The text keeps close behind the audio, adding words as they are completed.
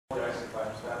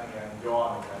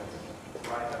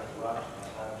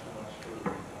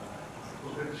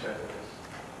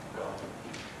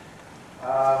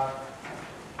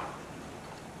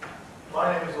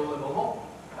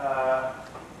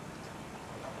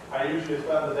I usually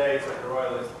spend the days at the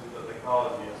Royal Institute of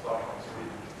Technology in Stockholm,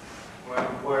 Sweden,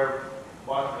 where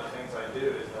one of the things I do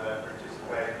is that I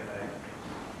participate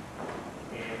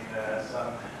in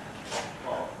some,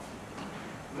 well,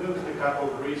 loosely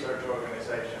coupled research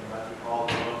organization that we call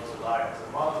the Globus Alliance.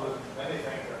 And one of the many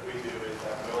things that we do is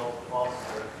that we also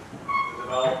foster the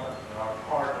development and are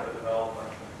part of the development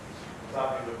of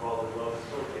something we call the Globus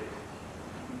Toolkit.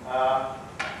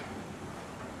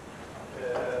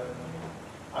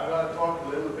 I'm going to talk a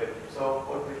little bit. So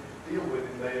what we deal with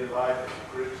in daily life is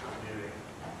grid computing.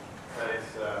 That is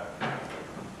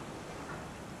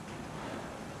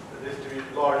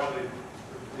largely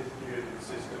distributed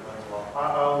system as well.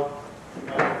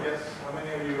 I guess how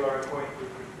many of you are acquainted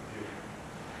with grid computing?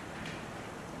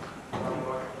 A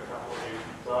couple of you.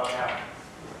 So yeah.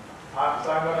 So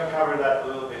I'm going to cover that a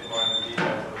little bit more in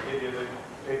detail. So I'll give you the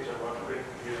picture of what grid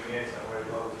computing is and where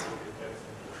Globus Toolkit fits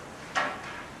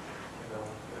into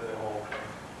the whole thing.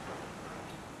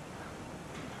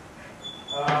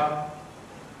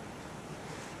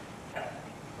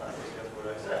 That is just what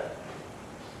I said.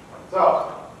 So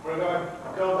we're going to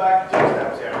go back 2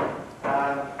 steps here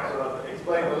and sort of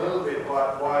explain a little bit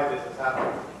why this has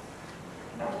happened.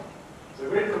 So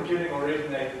grid computing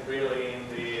originated really in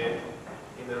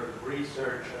the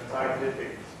research and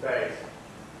scientific space,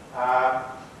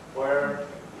 where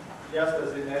just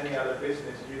as in any other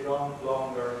business, you don't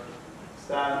longer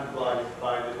stand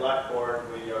by the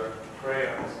blackboard with your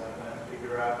crayons and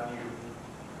figure out new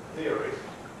theories.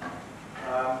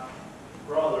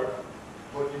 Rather,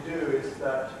 what you do is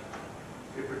that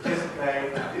you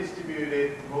participate in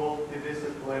distributed,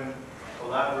 multidisciplinary,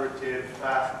 collaborative,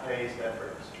 fast-paced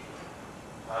efforts.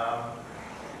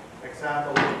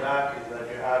 Example of that is that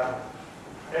you have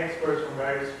experts from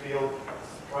various fields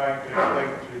trying to explain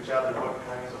to each other what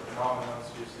kinds of phenomena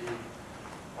you see.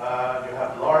 You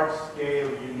have large-scale,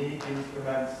 unique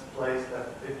instruments placed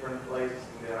at different places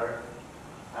in the Earth,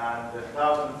 and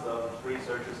thousands of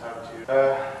researchers have to.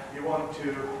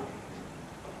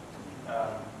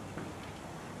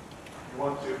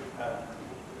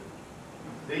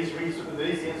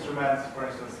 These instruments, for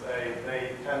instance,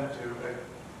 they tend to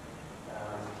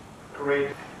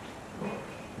create.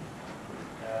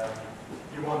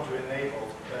 You want to enable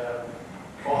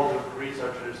all the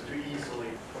researchers to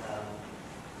easily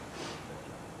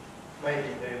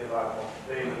making daily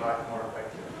life more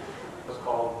effective. It was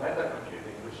called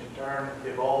meta-computing, which in turn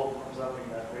evolved from something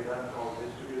that we then call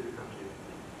distributed computing.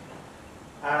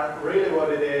 And really what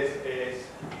it is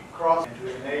crossing to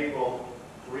enable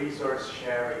resource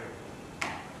sharing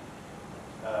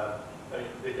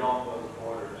beyond those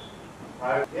borders.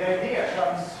 The idea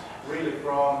comes really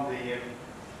from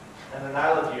an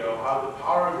analogy of how the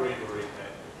power grid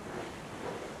originated.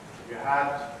 You had,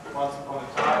 once upon a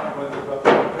time, when you got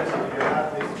electricity, you had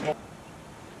this small,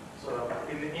 sort of,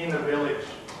 in a village,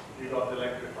 you got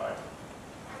electrified.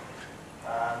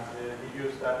 And you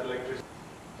used that electricity.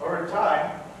 Over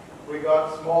time, we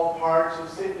got small parts of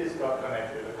cities got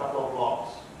connected, a couple of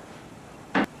blocks.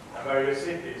 And various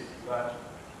cities that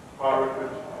power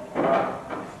could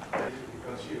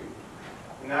consumed.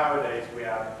 Nowadays, we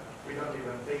don't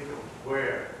even think of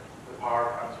where the power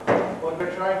comes from. What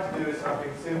we're trying to do is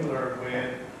something similar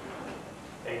with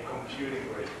a computing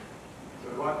grid. So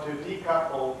we want to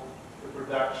decouple the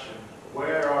production.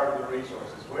 Where are the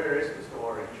resources? Where is the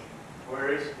storage?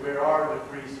 Where are the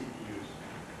free CPUs?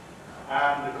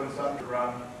 And the consumption to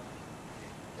run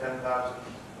 10,000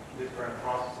 different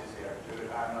processes here to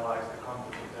analyze the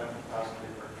content of 10,000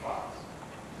 different files.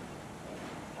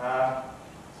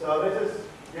 So this is,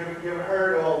 you've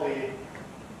heard all the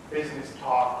business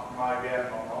talk from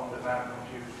IBM on-demand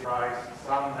compute price.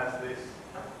 Sun has this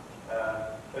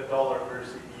 $1 per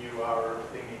CPU hour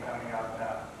thingy coming out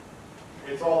now.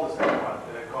 It's all the same one,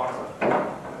 the concept.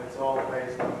 And it's all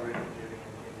based on grid computing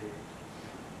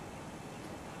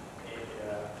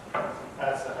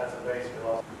as a base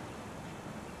philosophy.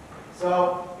 So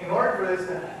in order for this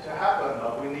to happen,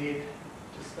 though, we need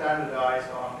to standardize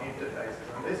on interfaces.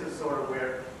 And this is sort of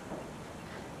where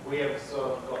we have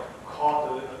sort of got caught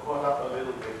up a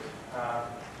little bit,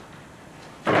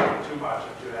 too much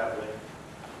or too heavily.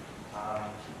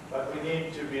 But we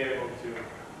need to be able to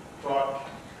talk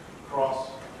cross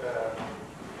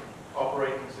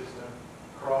operating system,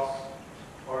 cross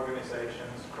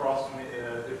organizations, cross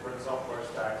different software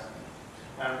stacks,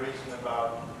 and reason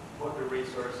about what the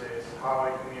resource is, how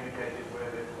I communicate it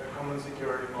with it, a common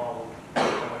security model,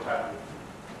 and what have you.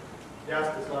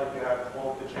 Just as like you have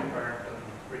voltage and current and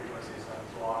frequencies and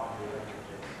so on in the electric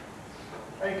case.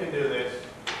 And you can do this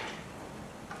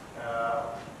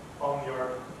on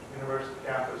your university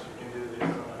campus, you can do this on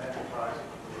an enterprise, you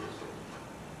can do this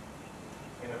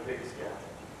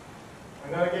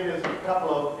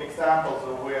couple of examples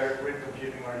of where grid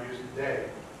computing are used today.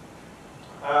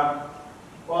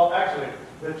 Well, actually,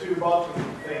 the two bottom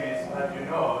things, as you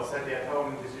know, SETI at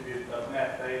home and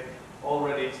distributed.net, they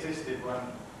already existed when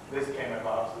this came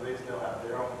about, so they still have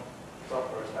their own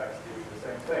software stacks doing the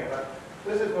same thing. But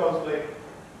this is mostly,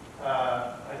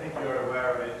 I think you're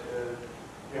aware of it,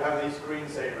 you have these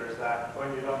screensavers that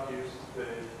when you don't use the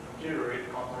computer,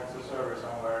 it contacts the server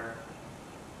somewhere,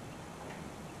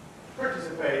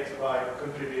 participates by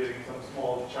contributing some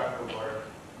small chunk of work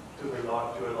to a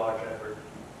large effort.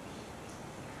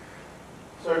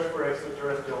 Search for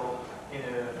extraterrestrial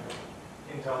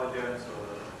intelligence, or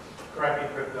cracking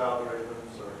crypto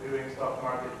algorithms, or doing stock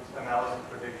market analysis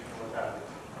prediction, what have you.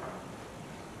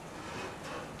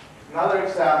 Another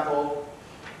example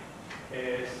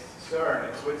is CERN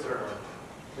in Switzerland.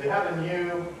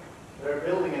 They're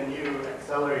building a new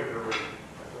accelerator ring,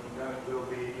 so it will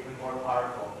be even more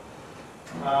powerful.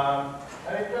 And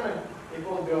it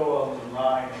will go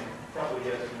online in a couple of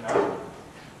years from now.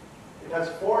 It has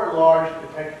 4 large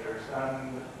detectors,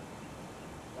 and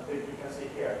I think you can see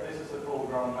here, this is a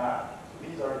full-grown map. So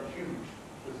these are huge.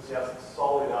 This is just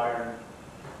solid iron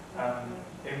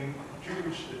in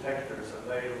huge detectors, and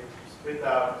they spit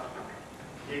out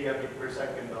gigabit per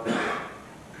second of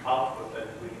output that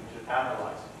we need to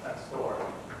analyze and store.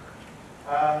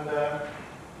 And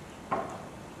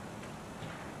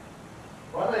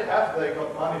after they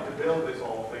got money to build this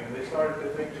whole thing, they started to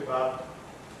think about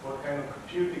what kind of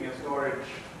computing and storage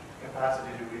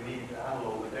capacity do we need to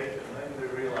handle all the data, and then they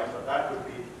realized that that would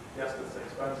be just as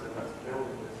expensive as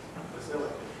building this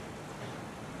facility.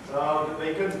 So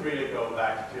they couldn't really go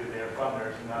back to their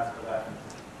funders and ask for that.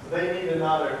 So they need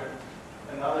another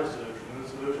solution. And the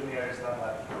solution here is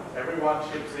that everyone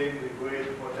chips in with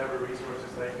whatever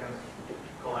resources they can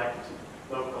collect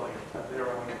locally at their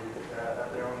own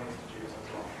institutes and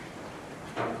so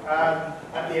on. And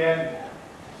at the end,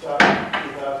 some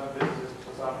 2,000 physicists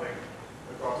or something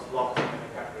across lots of many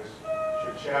countries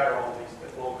should share all this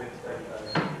data.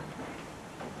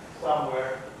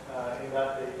 Somewhere in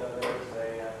that data there is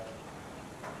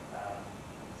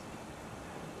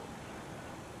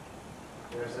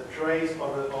there's a trace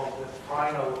of the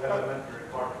final elementary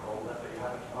particle that they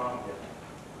haven't found yet.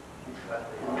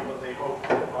 What they hope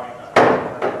to find out.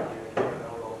 That would be a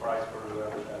Nobel Prize for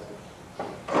whoever does it.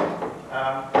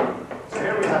 So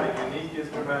here we have a unique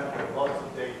instrument with lots of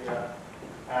data,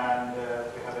 and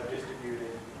we have a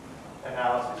distributed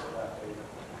analysis of that data.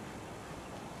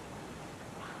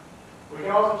 We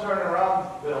can also turn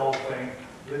around the whole thing.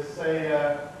 This is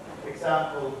an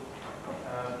example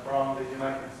from the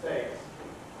United States,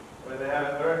 where they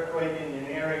have an earthquake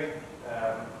engineering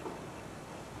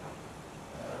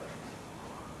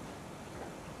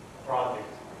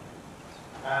project.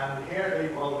 And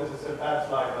here, well, this is a bad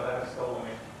slide, but I have stolen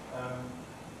it.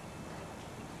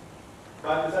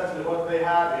 But essentially what they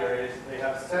have here is they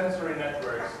have sensory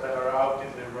networks that are out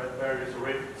in the various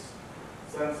rifts,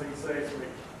 sensing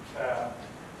seismic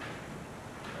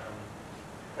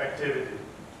activity.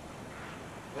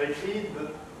 They feed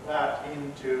that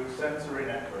into sensory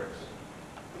networks,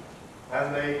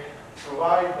 and they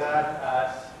provide that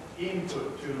as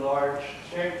input to large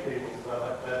shape tables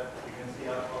that you can see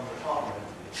up on the top.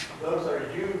 Those are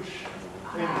huge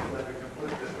things that we can put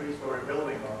the 3-story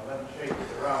building on and shake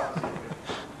it around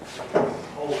so it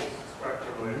holds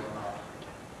structurally or not.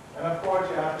 And of course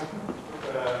you have to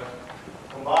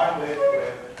combine this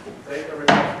with data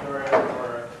repository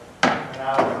for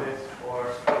analysis, for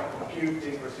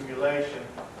computing, for simulation,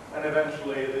 and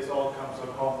eventually this all comes so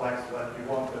complex that you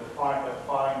want to find a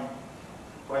fine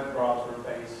web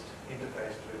browser-based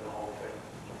interface to the whole thing.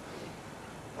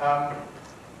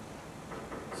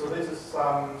 So this is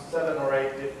some 7 or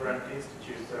 8 different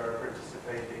institutes that are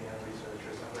participating and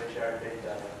researchers, and they share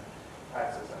data and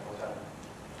access and what have you.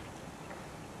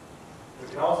 We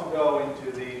can also go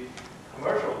into the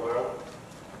commercial world.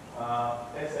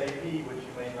 SAP, which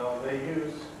you may know, they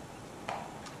use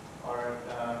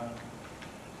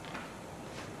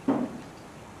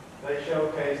they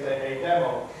showcased a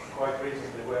demo quite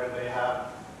recently where they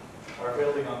are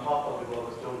building on top of the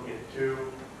Globus Toolkit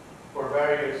for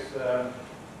various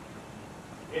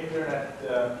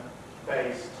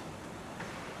internet-based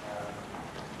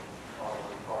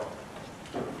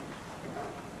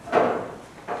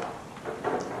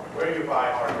where you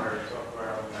buy hardware and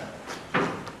software on the net.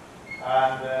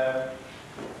 And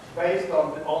based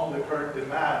on the current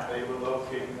demand, they will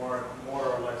locate more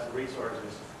or less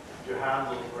resources to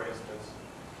handle, for instance,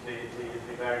 the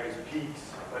various peaks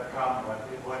that come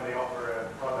when they offer a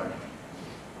product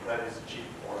that is cheap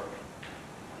or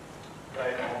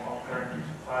on current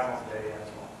time of day and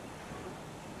so on.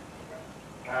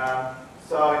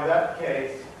 So in that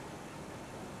case,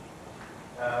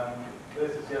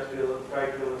 this is just to try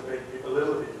to illustrate a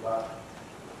little bit about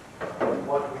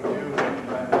what we do when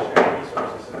we share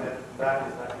resources, and that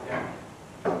is that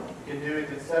you can do it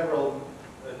in several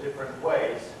different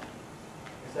ways.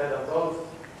 Instead of both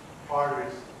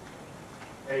parties,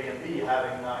 A and B,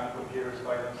 having 9 computers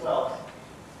by themselves,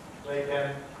 they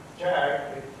can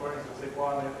share, for instance,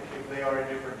 if they are in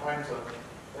different time zones,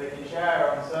 they can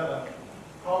share on 7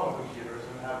 common computers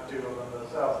and have 2 of them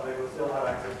themselves. They will still have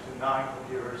access to 9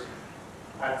 computers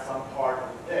at some part of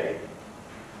the day.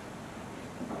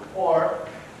 Or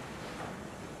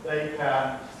they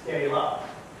can scale up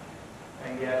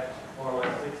and get more or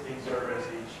less 16 servers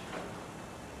each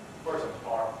for some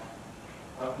part.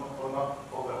 Well, not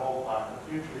for the whole time,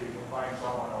 but usually you can find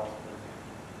someone else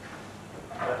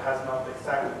that has not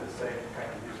exactly the same kind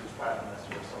of usage pattern as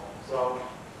yourself. So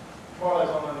more or less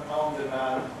on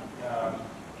demand,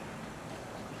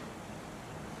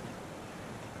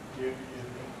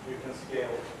 you can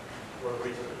scale your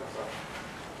research consumption.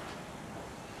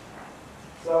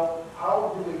 So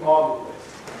how do we model this?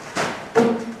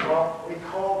 Well, we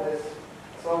call this,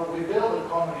 so we build a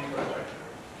common infrastructure.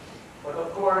 But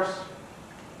of course,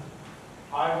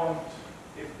 I want,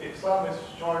 if Sun is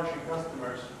charging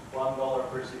customers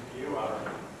 $1 per CPU hour,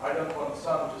 I don't want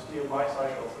Sun to steal my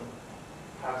cycles and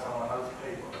have someone else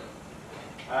pay for it.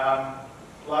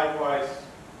 Likewise,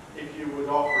 if you would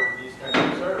offer these kinds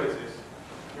of services,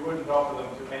 you wouldn't offer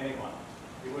them to anyone.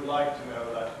 You would like to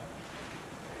know that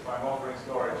if I'm offering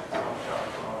storage, it's not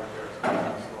charged from over here, so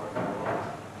I'm storage,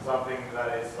 something that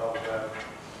is of,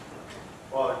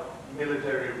 well,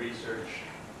 military research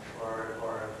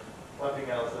or something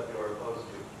else that you're opposed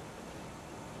to.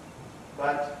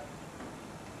 But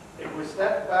if we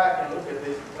step back and look at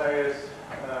these various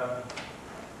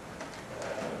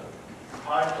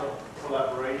types of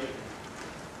collaboration,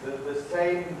 the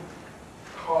same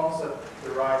concept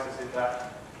arises in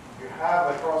that you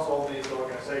have across all these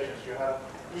organizations, you have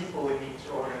people in each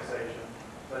organization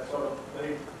that sort of,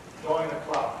 they join a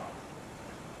club.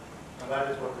 And that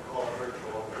is what we call a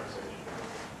virtual organization.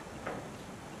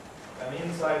 And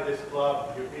inside this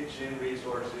club, you pitch in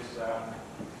resources and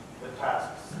the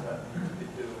tasks that you need to be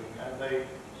doing. And they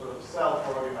sort of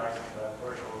self-organize that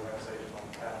virtual organization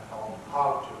on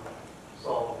how to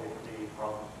solve the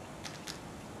problem.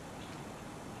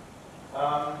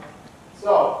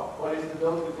 So, what is the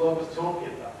Globus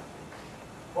toolkit then?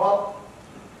 Well,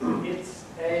 it's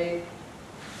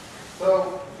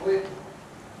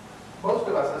most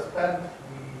of us have spent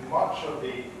much of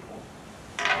the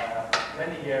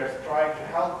many years trying to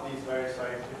help these very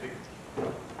scientific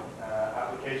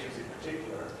applications in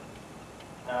particular,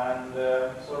 and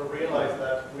sort of realize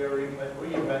that we're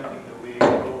reinventing the wheel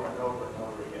over and over and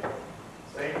over again.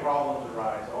 Same problems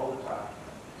arise all the time.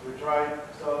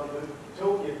 So the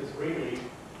toolkit is really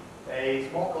a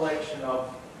small collection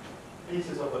of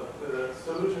pieces of the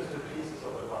solutions to pieces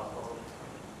of the puzzle.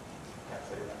 Can't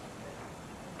say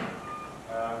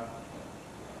that.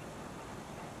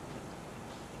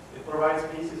 It provides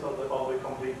pieces of the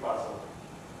complete puzzle.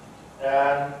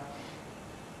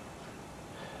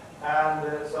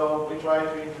 So we try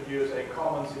to introduce a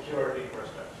common security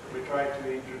infrastructure. We try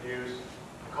to introduce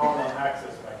common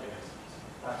access mechanisms.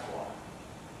 That's one.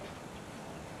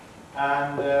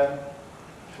 And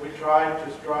we try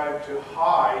to strive to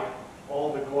hide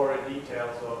all the gory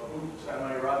details of, oops, am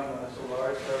I running on a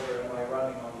Solaris server? Am I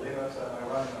running on Linux? Am I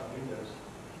running on Windows?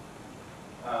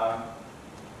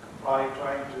 By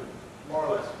trying to more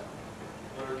or less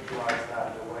virtualize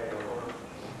that away,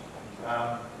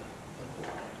 or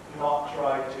not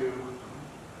try to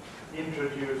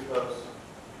introduce those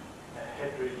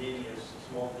heterogeneous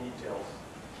small details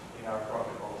in our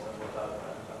protocols and what that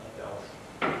entails,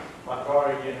 but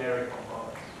rather generic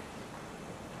components.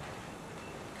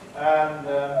 And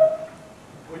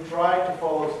we try to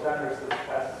follow standards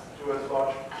to as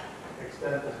large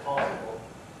extent as possible.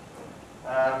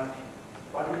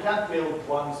 But we can't build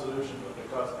one solution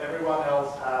because everyone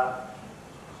else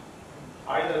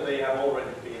either they have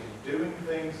already been doing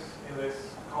things in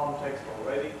this context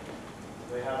already,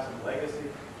 they have some legacy,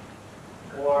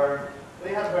 or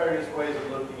they have various ways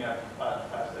of looking at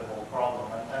the whole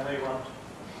problem, and they want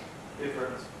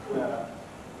different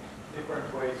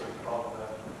ways of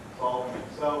solving it.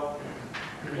 So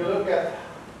if you look at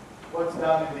what's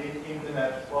done in the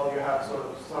internet, well, you have sort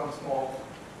of some small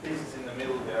pieces in the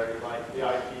middle there, like the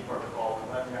IP protocol,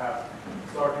 and then you have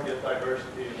start to get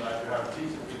diversity in that. You have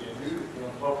TCP and UDP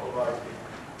on top of IP,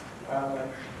 and then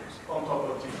on top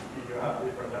of TCP you have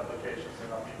different applications,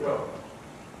 and up you go.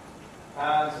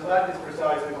 And so that is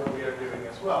precisely what we are doing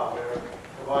as well. We're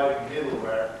providing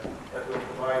middleware that will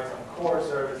provide some core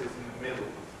services in the middle,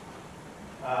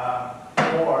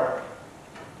 or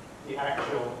the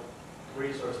actual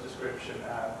resource description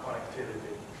and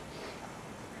connectivity.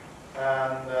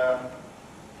 And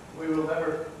we will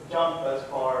never jump as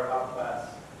far up as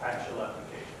actual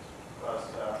applications, because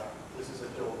this is a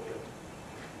toolkit,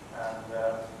 and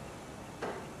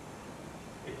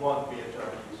it won't be a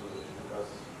turnkey solution, because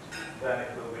then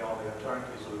it will be only a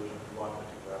turnkey solution for one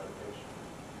particular application.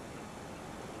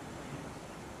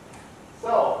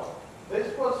 So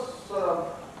this was sort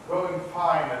of going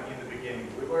fine in the beginning.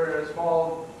 We were a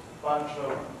small bunch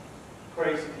of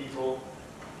crazy people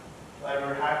that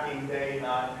were hacking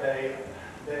night and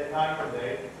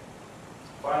day.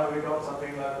 Finally, we got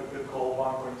something that we could call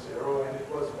 1.0, and it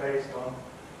was based on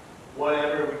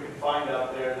whatever we could find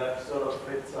out there that sort of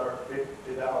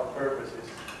fitted our purposes.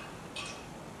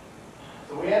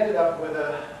 So we ended up with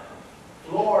a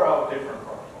floor of different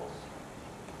protocols.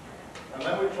 And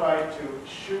then we tried to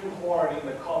shoehorn in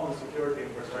the common security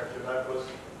infrastructure that was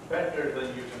better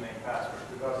than username password,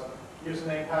 because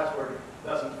username password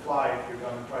doesn't fly if you're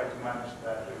going to try to manage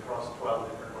that across 12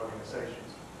 different organizations.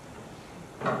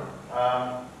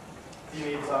 You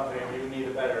need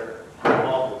a better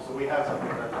model. So we have something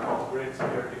that we call grid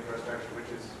security infrastructure,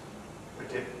 which is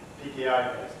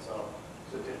PKI based, so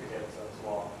certificates and so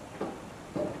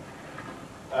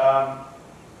on.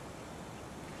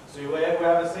 So we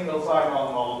have a single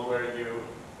sign-on model where you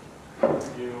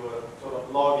sort of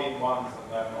log in once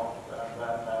and then off, and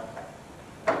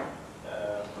then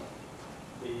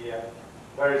the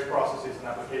various processes and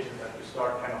applications that you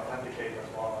start can authenticate as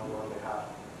well on your behalf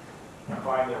and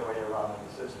find their way around in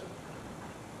the system.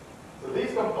 So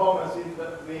these components,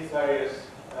 these various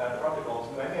protocols,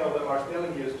 many of them are still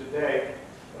in use today.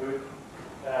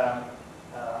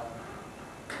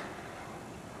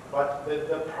 But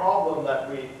the problem that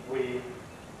we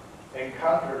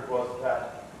encountered was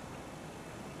that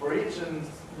for each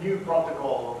new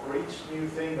protocol, or for each new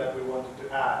thing that we wanted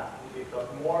to add, it got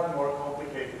more and more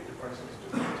complicated, for instance,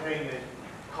 to maintain a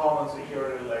common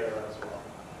security layer as well.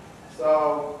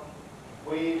 So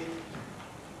we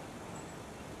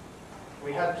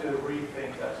had to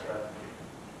rethink that strategy.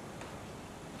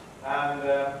 And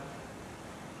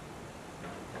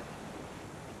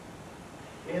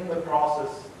in the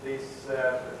process, the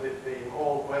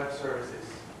whole web services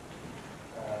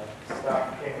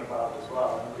stuff came about as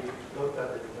well, and we looked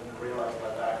at it and realized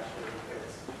that actually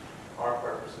fits our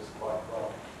purposes quite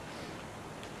well.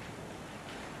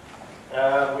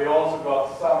 We also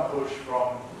got some push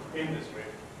from industry,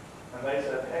 and they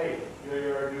said, hey,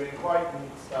 you're doing quite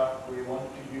neat stuff, we want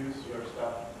to use your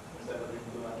stuff instead of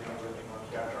implementing everything on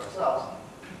scratch ourselves,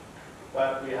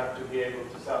 but we have to be able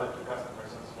to sell it to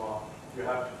customers as well. You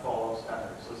have to follow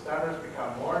standards. So standards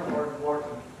become more and more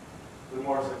important the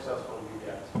more successful you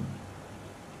get.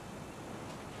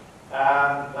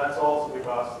 And that's also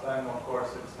because then, of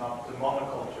course, it's not the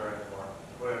monoculture anymore,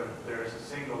 where there's a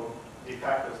single de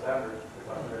facto standard,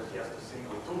 because there's just a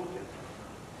single toolkit.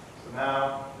 So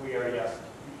now we are just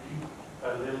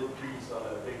a little piece of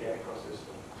a big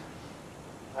ecosystem.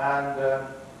 And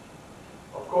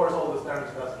of course, all the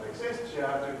standards doesn't exist. You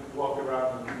have to walk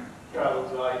around and travel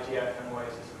to ITF and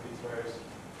OASIS and these various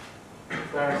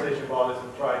standardization bodies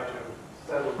and try to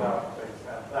settle down things,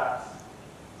 and that's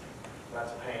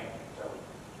pain, I tell you.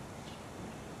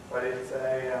 But it's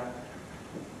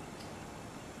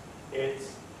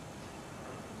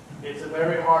a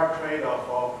very hard trade-off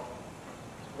of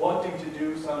wanting to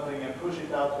do something and push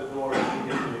it out the door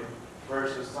immediately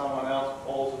versus someone else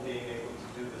also being able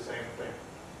to do the same thing.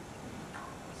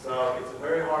 So it's a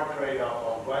very hard trade-off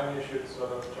of when you should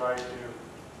sort of try to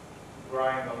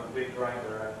grind on the big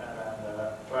grinder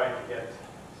and try to get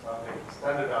something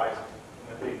standardized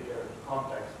in a big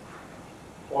context,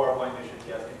 or when you should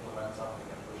just implement something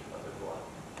and push it out the door.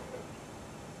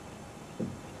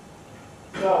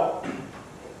 So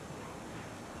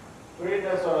Grid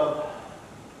has sort of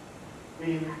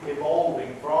been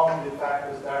evolving from de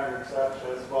facto standards such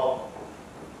as, well,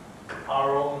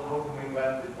 our own home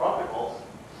invented protocols,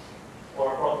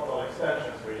 or protocol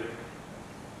extensions really,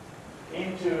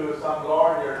 into some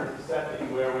larger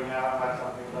setting where we now have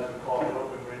something that we call the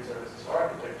Open Grid Services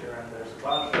Architecture, and there's a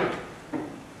bunch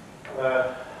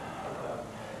of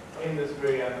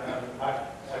industry and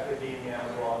academia and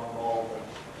so on involved,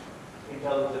 and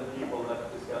intelligent people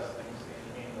that discuss things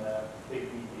in big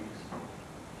meetings.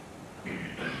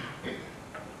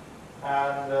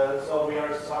 And so we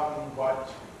are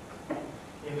somewhat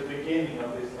in the beginning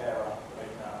of this era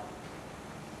right now.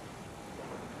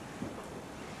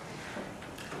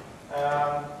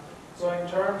 So in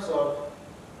terms of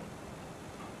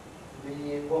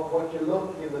what you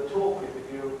look in the toolkit,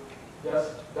 if you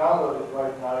just download it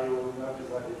right now, you will notice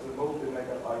that it's a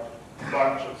multi-megabyte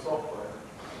bunch of software.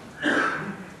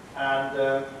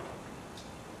 And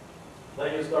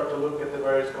then you start to look at the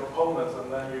various components,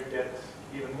 and then you get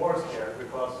even more scared,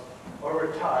 because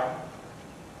over time,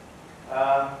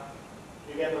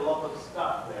 you get a lot of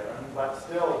stuff there, but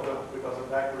still, because of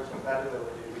backwards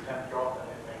compatibility, you can't drop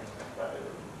anything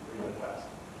really fast.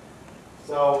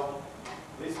 So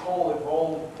this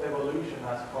whole evolution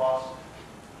has caused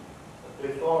a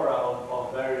plethora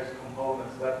of various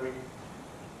components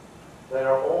that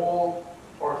are all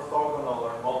orthogonal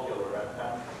or modular,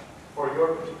 and for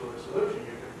your particular solution,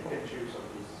 you can choose of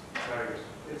these various.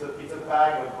 It's a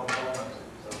bag of components.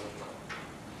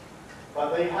 But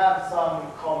they have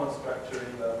some common structure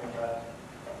in them, in that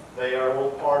they are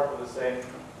all part of the same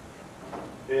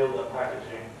build and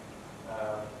packaging.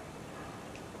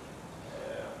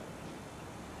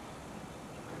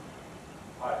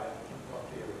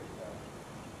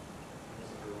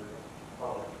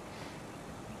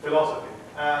 Philosophy,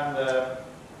 and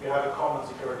you have a common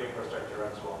security infrastructure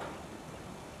and so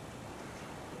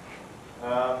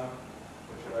on.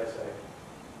 What should I say?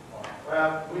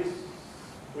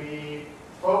 We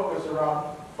focus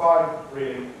around 5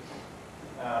 really,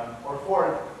 or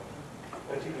 4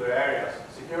 particular areas: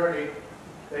 security,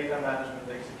 data management,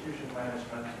 execution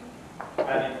management,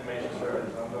 and information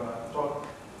services. I'm going to talk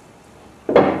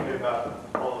briefly about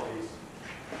all of these.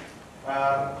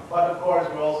 But of course,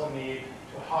 we also need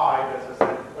to hide, as I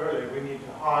said earlier, we need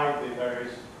to hide the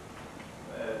various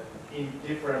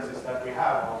indifferences that we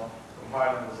have on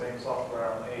compiling the same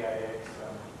software on AIX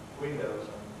and Windows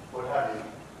and what have you.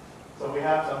 So we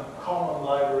have some common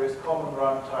libraries, common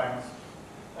runtimes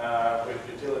with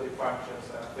utility functions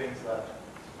and things that,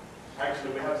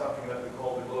 actually we have something that we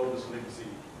call the Globus libc,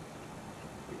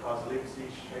 because libc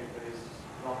shape is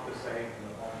not the same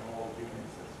on all Unix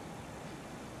systems.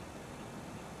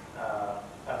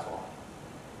 That's all.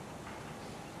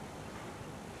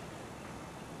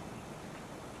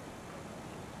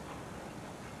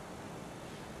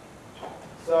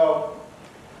 So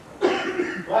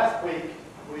last week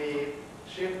we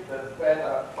shipped the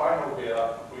final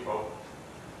beta, we hope,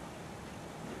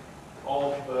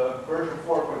 of the version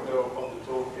 4.0 of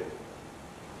the toolkit.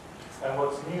 And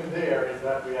what's new there is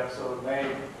that we have sort of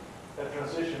made a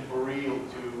transition for real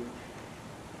to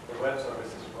the web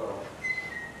services world.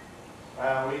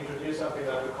 And we introduced something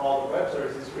that we call the Web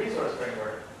Services Resource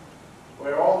Framework,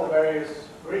 where all the various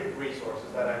grid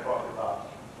resources that I talked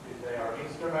about, if they are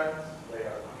instruments, they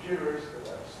are computers,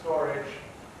 they are storage,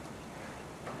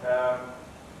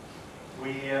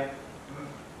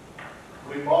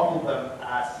 we model them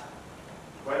as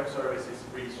web services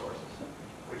resources,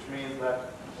 which means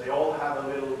that they all have a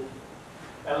little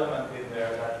element in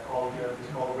there that is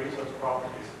called resource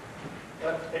properties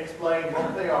that explain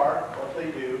what they are, what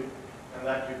they do, and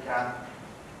that you can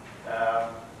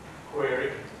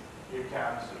query, you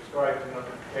can subscribe to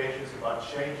notifications about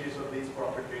changes of these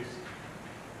properties,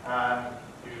 and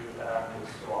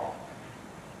so on.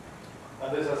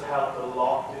 And this has helped a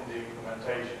lot in the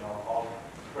implementation of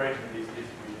creating these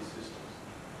distributed systems.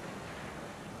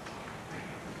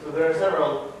 So there are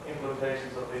several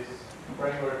implementations of this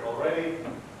framework already: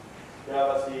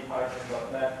 Java, C,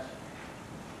 Python, .NET,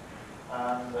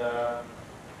 and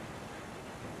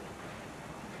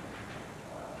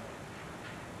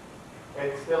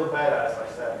it's still beta, as I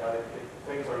said, but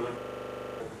things are looking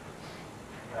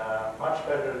much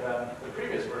better than the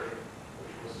previous version,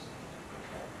 which was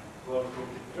Globus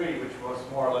 3, which was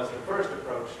more or less the first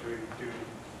approach to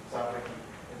something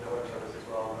in the web services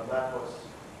world, and that was,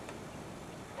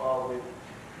 well,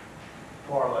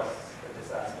 more or less a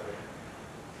disaster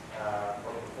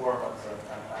from performance and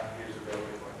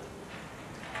usability point of view.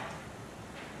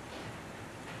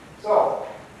 So,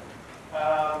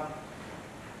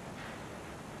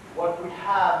 what we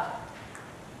have,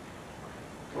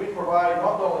 we provide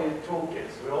not only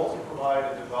toolkits, we also provide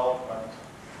a development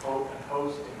and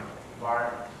hosting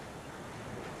environment.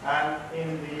 And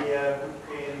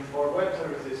for web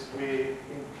services,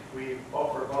 we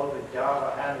offer both a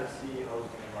Java and a C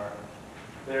hosting environment.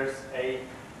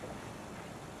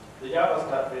 The Java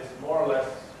stuff is more or less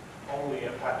only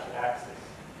Apache access.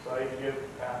 So if you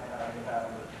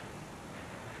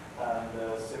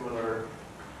and similar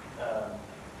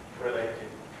related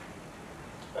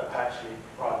Apache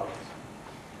projects.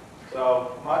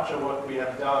 So much of what we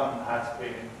have done has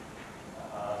been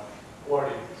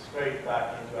ported straight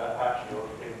back into Apache, or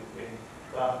been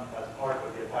done as part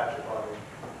of the Apache project.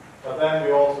 But then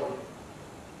we also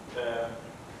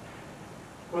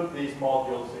put these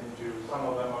modules into, some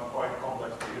of them are quite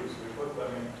complex to use, we put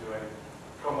them into a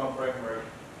common framework,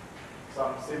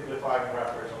 some simplified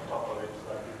wrappers on top of it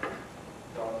so that you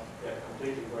don't get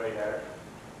completely gray hair.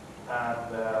 And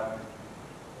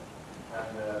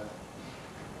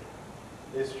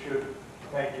this should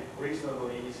make it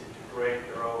reasonably easy to create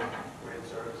your own grid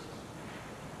services.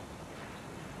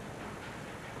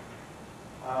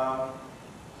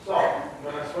 So I'm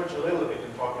going to switch a little bit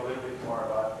and talk a little bit more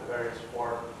about the various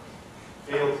four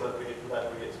fields that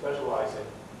we specialize in.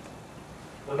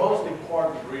 The most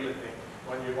important really thing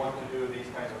when you want to do these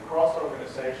kinds of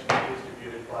cross-organization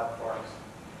distributed platforms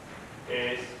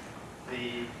is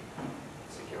the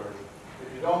security.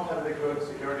 If you don't have the good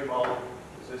security model,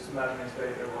 the system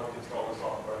administrator won't install the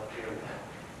software.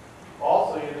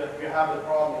 Also, you have the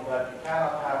problem that you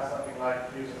cannot have something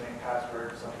like username,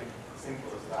 password, something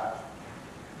simple as that.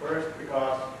 First,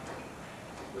 because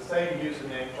the same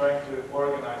username, trying to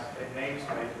organize a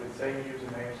namespace with same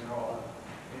usernames and all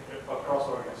across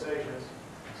organizations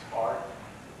is hard.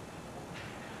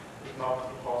 It's not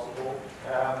impossible.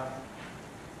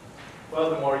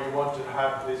 Furthermore, you want to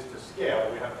have this to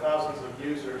scale. We have thousands of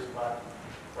users, but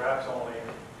perhaps only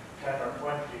 10 or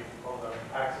 20 of them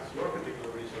access your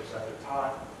particular resource at a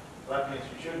time. That means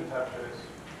you shouldn't have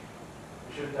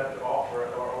to offer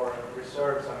or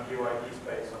reserve some UID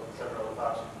space of several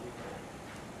thousand people.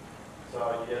 So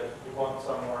you want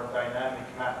some more dynamic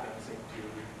mappings into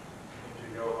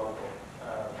your local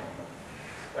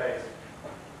space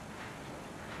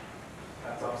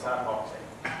and some sandboxing.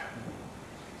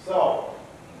 So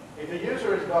if a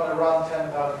user is going to run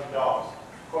 10,000 jobs,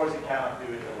 of course he cannot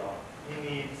do it alone.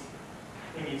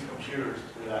 He needs computers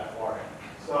to do that for him.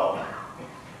 So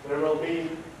there will be,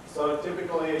 so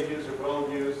typically a user will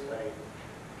use a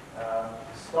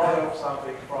start up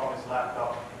something from his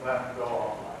laptop and then go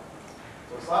offline.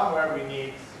 So somewhere we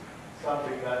need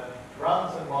something that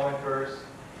runs and monitors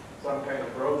some kind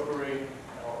of rotary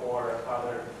or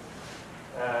other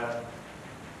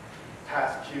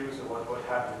task queues or what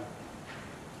have you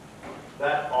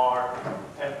that are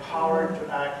empowered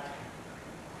to act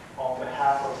on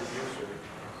behalf of the user,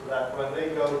 so that when they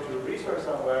go to a resource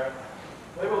somewhere,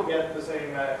 they will get the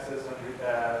same access and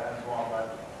so on that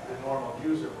the normal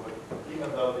user would,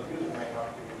 even though the user may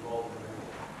not be involved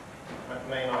in it,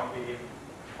 may not be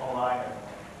online anymore.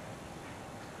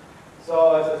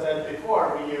 So as I said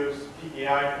before, we use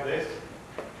PKI for this,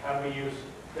 and we use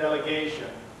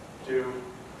delegation to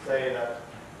say that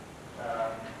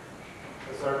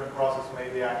a certain process may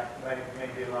be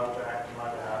allowed to act on my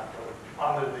behalf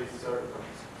under these certain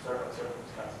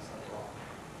circumstances and so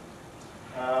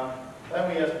on. Then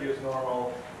we just use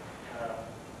normal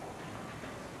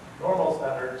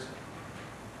standards.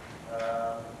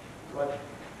 But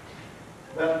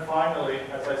then finally,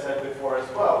 as I said before as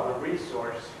well, the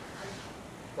resource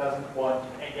doesn't want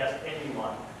just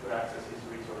anyone to access these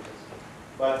resources,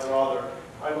 but rather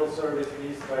I will service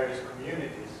these various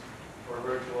communities, or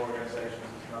virtual organizations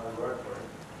is another word for it.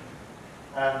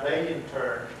 And they in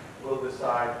turn will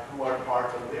decide who are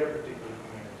part of their particular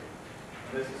community.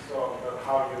 And this is sort of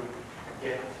how you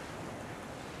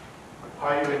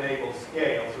enable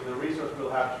scale. So the resource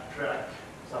will have to track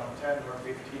some 10 or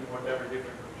 15, whatever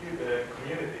different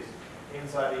communities.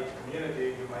 Inside each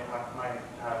community, you might have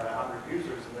 100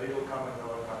 users, and they will come and go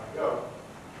and come and go.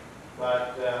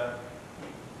 But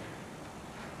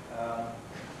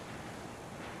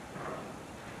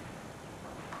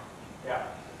yeah,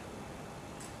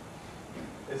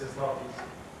 this is not easy.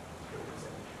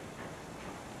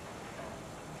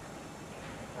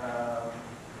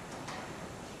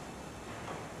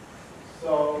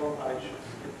 So I should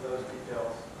skip those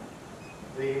details.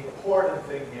 The important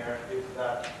thing here is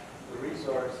that the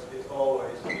resource is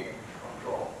always in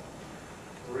control.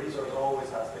 The resource always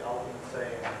has the ultimate say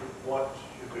in what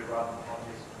should be run on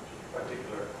this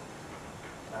particular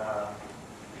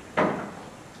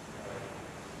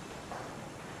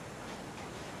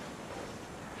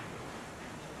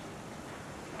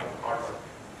hardware.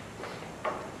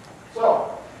 So,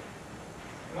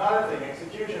 another thing,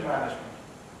 execution management.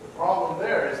 The problem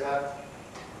there is that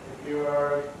if you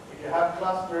have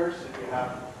clusters, if you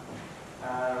have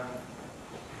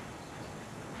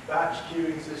batch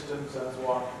queuing systems and so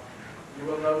on, you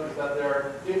will notice that there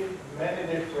are many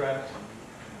different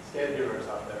schedulers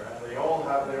out there, and they all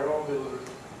have their own little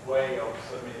way of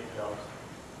submitting jobs.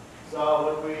 So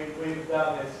what we've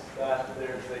done is that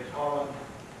there's a common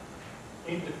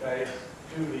interface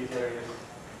to these various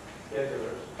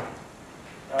schedulers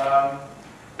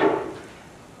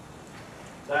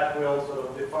that will sort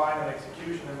of define an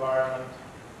execution environment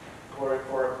for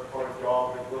a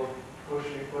job. It will push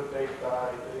input data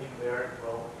in there,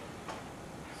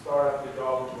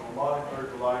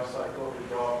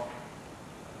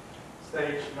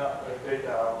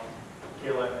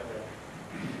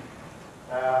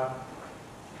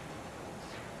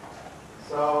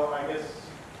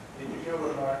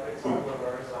 children are example of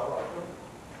RSL?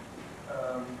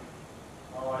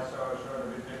 Oh, I saw a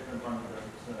bit different one because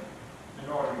it's the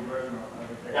Nordic version of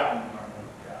the Yeah.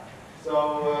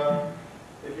 So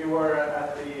if you were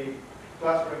at the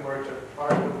clustering workshop,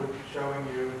 Arthur would be showing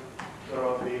you sort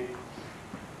of the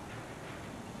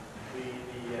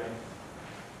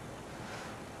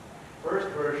first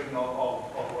version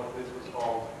of what this was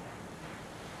called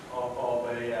of a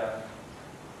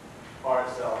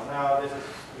RSL. Now this has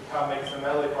become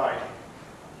XMLified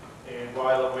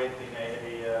while awaiting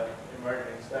a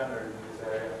emerging standard in this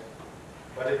area,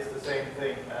 but it's the same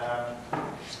thing.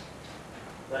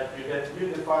 That you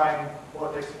define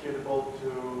what executable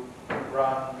to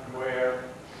run, where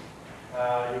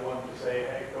you want to say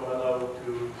echo hello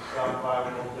to some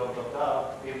variable dot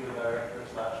in the director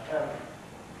 /temp,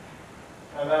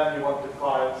 and then you want to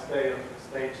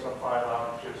stage some file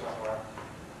out to somewhere.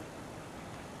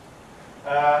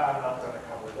 I'm not going to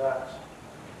cover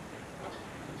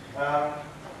that.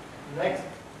 Next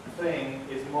thing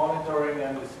is monitoring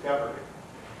and discovery.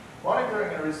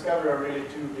 Monitoring and discovery are really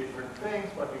two different things,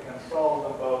 but you can solve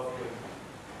them both with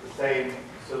the same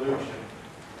solution,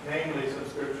 namely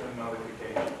subscription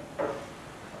notification.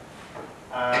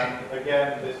 And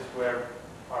again, this is where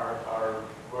our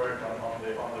work on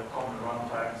the common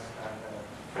runtimes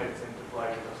fits into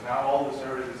play, because now all the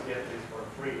services get this for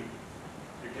free.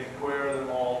 You can query them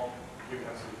all. You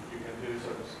can do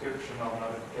subscription of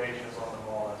notifications on them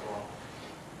all as well.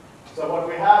 So what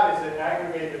we have is an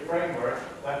aggregated framework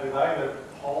that will either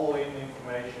haul in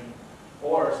information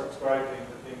or subscribe to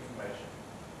the information.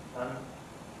 And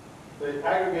the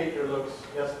aggregator looks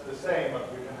just the same, but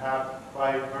you can have,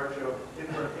 by virtue of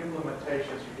different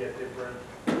implementations, you get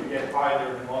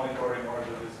either the monitoring or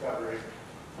the discovery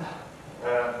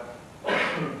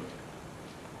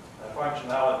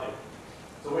functionality.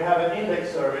 So we have an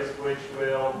index service which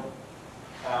will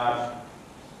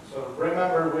sort of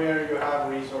remember where you have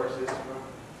resources,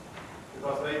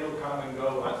 because they will come and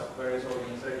go as various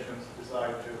organizations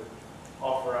decide to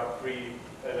offer up free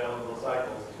available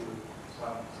cycles to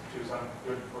some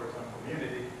good for some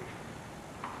community.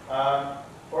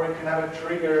 Or you can have a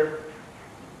trigger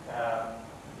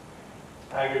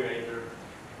aggregator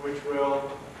which will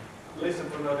listen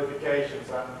for notifications,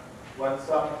 and when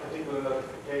some particular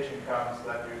notification comes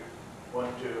that you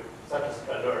want to, such as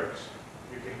alerts,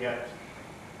 you can get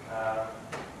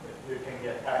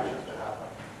actions to happen.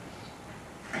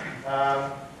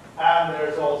 And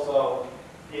there's also,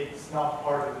 it's not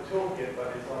part of the toolkit,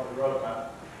 but it's on the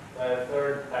roadmap. A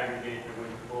third aggregator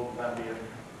will then be an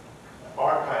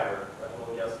archiver that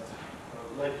will just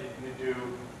let you do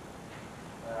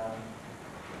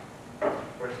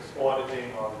versus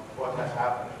auditing of what has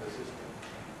happened in the system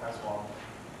and so on.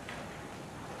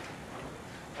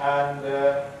 And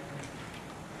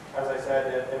as I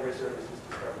said, every service is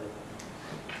discoverable.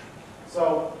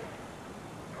 So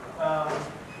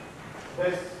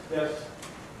this just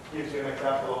gives you an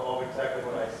example of exactly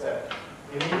what I said.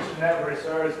 In each and every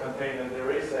service container, there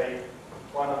is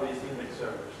one of these index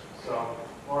servers. So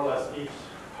more or less each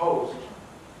host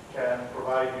can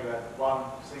provide you at one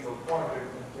single pointer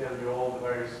and tell you all the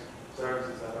various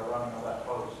services that are running on that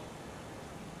host.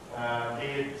 Be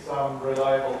it some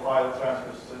reliable file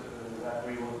transfers that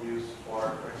we will use for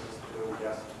instance, to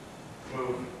just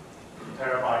move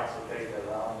terabytes of data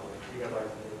around or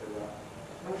gigabytes of data around.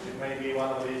 It may be one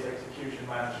of these execution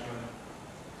management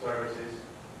services.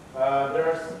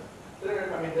 There's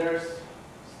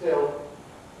still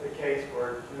a case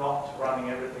for not running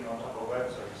everything on top of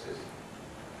web services.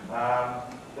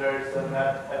 There's an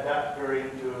adapter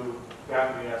into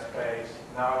Gambia space,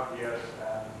 Nautilus,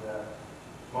 and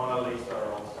Mona Lisa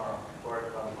are all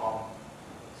worked on.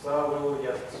 So we will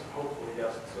just hopefully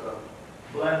just sort of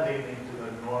blend into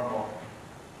the normal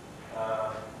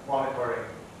monitoring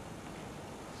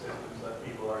systems that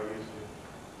people are used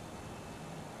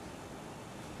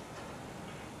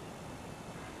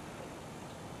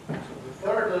to. So the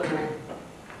third little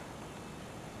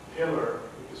pillar,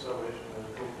 if you so wish, in the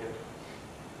toolkit,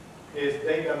 is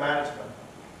data management.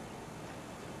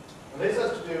 And this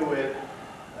has to do with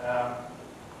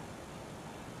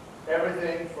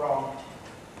everything from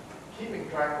keeping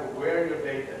track of where your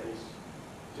data is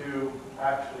to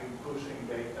actually pushing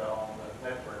data on the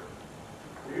network.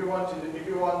 If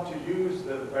you want to use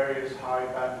the various high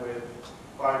bandwidth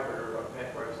fiber of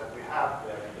networks that we have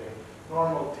there today,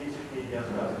 normal TCP just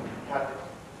doesn't cut it.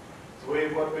 So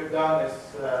what we've done is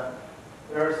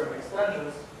there are some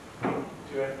extensions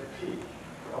to FTP,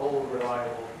 the old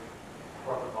reliable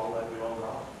protocol that we all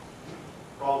know,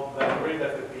 called the grid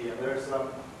FTP, and there's some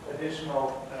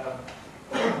additional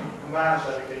commands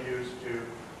that you can use to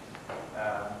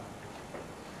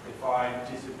define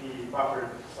TCP buffer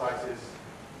sizes,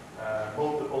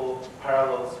 multiple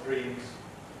parallel streams,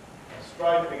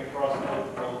 striping across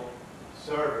multiple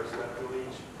servers that will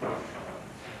each push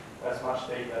as much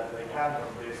data as they can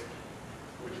from disk,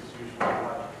 which is usually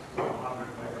like 100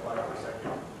 megabytes per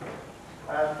second.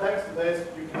 And thanks to this,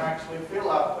 you can actually fill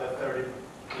up the 30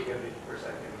 gigabit per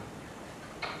second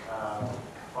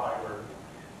fiber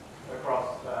across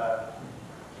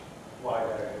wide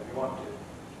area if you want to.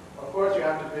 Of course, you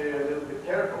have to be a little bit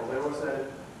careful.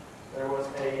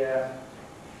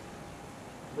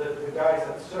 The guys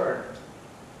at CERN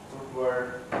who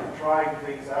were trying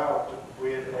things out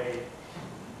with a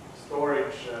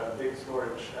storage, big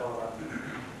storage element,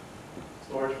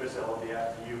 storage facility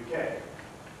at the UK.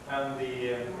 And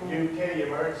the UK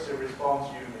Emergency Response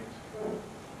Unit,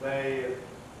 they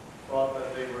thought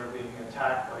that they were being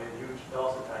attacked by a huge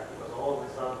DOS attack because all of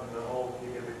a sudden the whole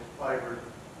gigabit fiber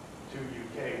to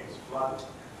UK was flooded.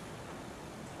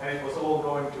 And it was all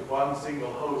going to one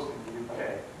single host in the UK.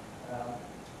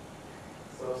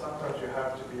 So sometimes you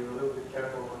have to be a little bit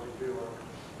careful what you do, or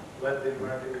let the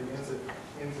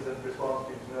incident response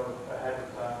teams know ahead of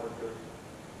time what you're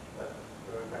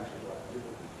eventually going to do,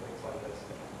 things like this.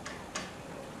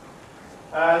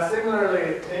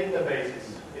 Similarly,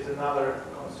 databases is another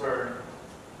concern.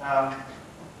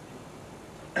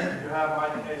 You have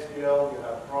MySQL, you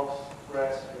have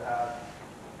Postgres, you have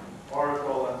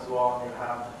Oracle, and so on. You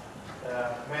have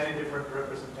many different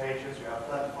representations. You have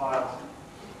flat files.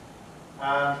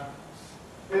 And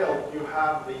still, you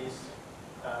have these,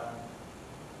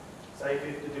 say,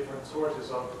 50 different sources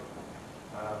of,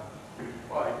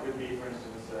 well, it could be, for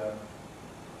instance,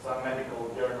 some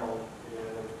medical journal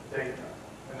data.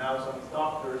 And now some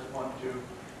doctors want to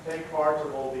take parts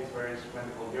of all these various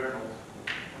medical journals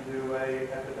and do a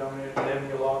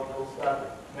epidemiological study.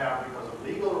 Now, because of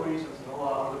legal reasons and a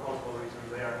lot of other possible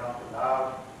reasons, they are not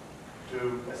allowed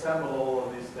to assemble all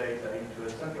of this data into a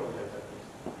central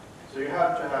database. So you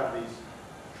have to have these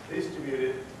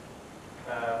distributed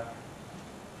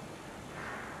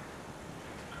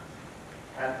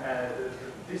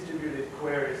distributed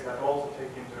queries that also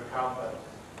take into account that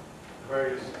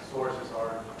various sources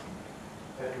are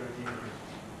heterogeneous.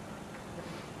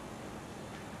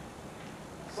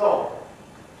 So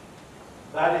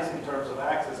that is in terms of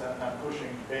access and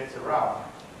pushing bits around.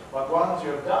 But once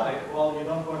you have done it, well, you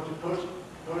don't want to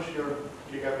push your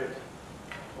gigabit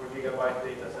or gigabyte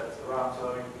data sets around.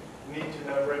 So you need to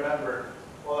remember,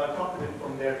 well, I copied it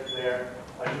from there to there.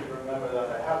 I should remember that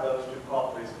I have those two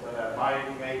copies, but I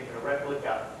might make a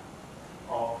replica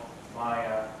of my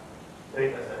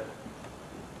data set.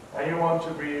 And you want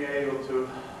to be able to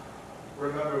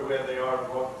remember where they are,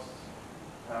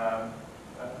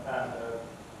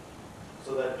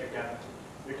 so that you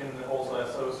can also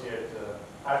associate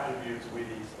attributes with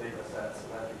these data sets so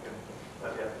that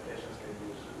the applications can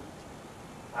use.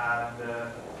 And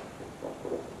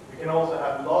you can also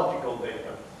have logical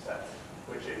data sets,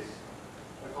 which is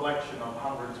a collection of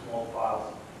 100 small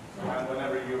files. And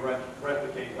whenever you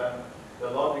replicate them, the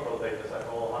logical data set,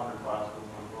 all 100 files will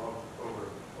move over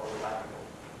automatically.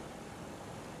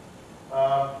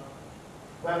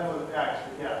 Then for the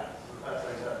actually, yeah, as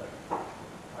I said,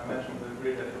 I mentioned the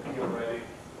grid FTP already.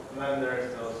 And then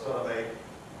there's sort of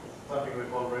something we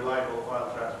call reliable file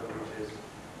transfer, which is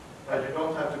that you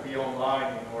don't have to be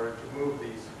online in order to move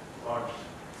these large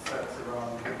sets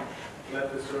around.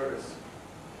 Let the service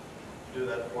do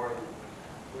that for you,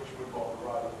 which we call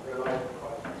reliable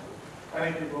file transfer.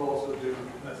 And it will also do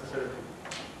necessarily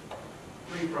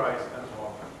pre-price and so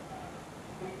on.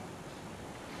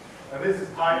 And this is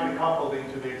tightly coupled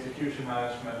into the execution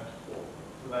management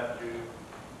that you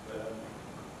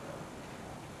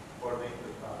for the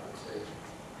input output stage.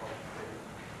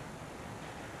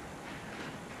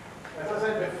 As I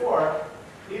said before,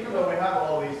 even though we have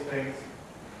all these things,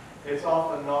 it's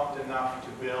often not enough to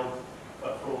build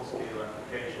a full-scale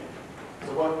application.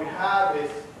 So what we have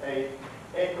is an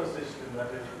ecosystem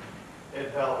that is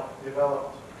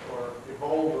developed or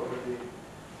evolved over the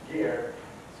year.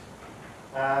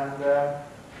 And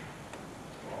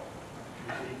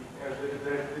you see,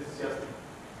 this is just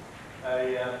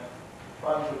a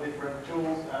bunch of different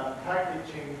tools and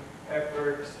packaging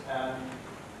efforts and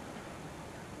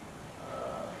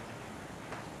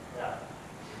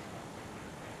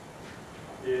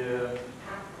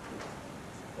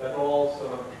that all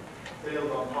sort of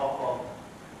build on top of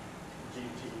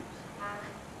GT.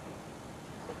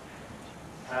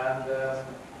 And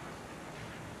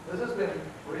this has been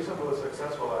reasonably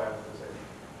successful, I have to say.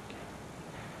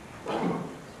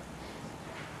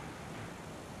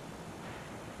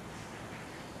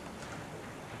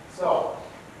 So,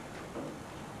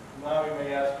 now you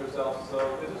may ask yourself, so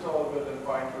this is all good and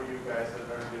fine for you guys that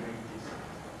are doing these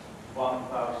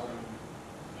 1,000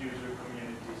 user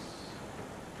communities,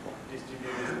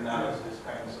 distributed analysis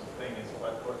kinds of things,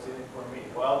 but what's in it for me?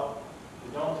 Well,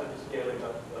 you don't have to scale it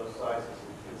up to those sizes.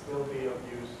 It can still be of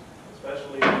use,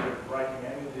 especially if you're writing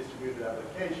any distributed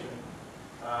application.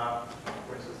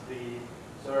 For instance, the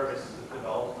service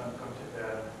development,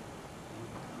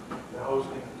 the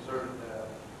hosting service,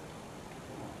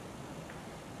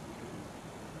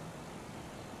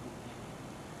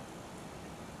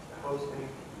 hosting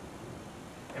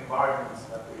environments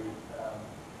that we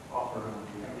offer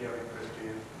can be of interest to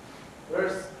you.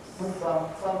 There's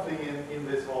something in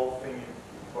this whole thing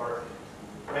for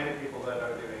many people that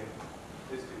are doing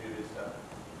distributed stuff.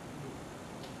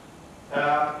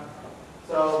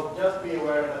 So just be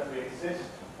aware that we exist,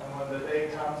 and when the day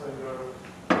comes and you're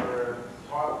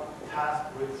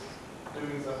tasked with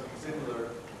doing something similar,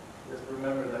 just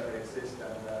remember that we exist,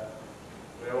 and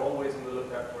we're always on the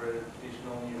lookout for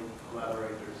additional new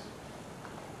collaborators.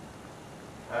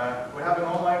 We have an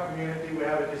online community. We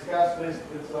have a Discuss list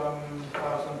with some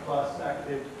 1,000+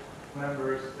 active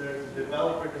members. There's a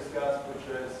developer Discuss, which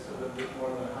is a little bit more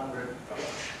than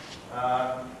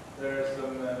 100. There's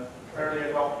some early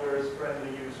adopters,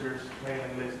 friendly users,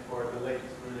 mailing list for the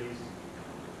latest release.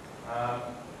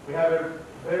 We have a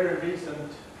very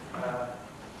recent,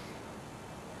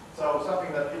 so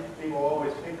something that people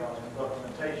always pick on is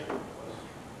documentation.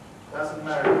 It doesn't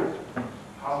matter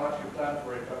how much you plan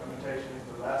for it, documentation is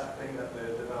the last thing that the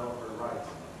developer writes.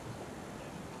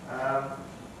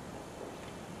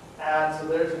 And so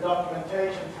there's a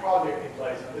documentation project in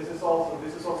place, and this is also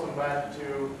meant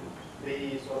to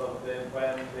be sort of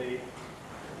when the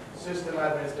system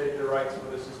administrator writes for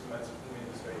the system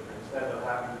administrator instead of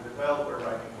having the developer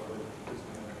writing for the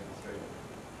system administrator.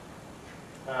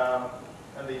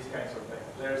 And these kinds of things.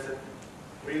 There's a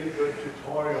really good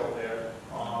tutorial there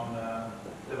on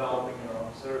developing your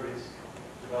own service,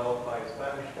 developed by a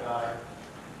Spanish guy.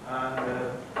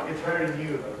 And it's very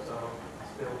new though, so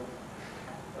still,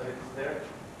 but it's there.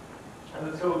 And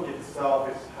the toolkit itself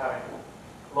is having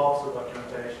lots of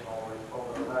documentation already,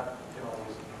 although that can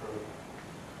always improve.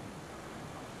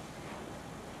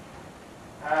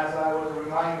 As I was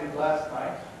reminded last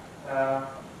night,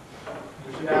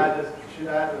 we should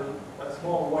add a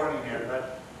small warning here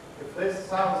that if this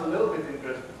sounds a little bit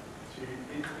interesting to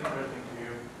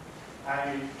you,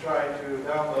 and you try to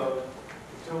download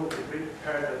the toolkit, be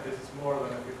prepared that this is more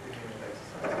than a 15-minute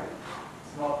exercise.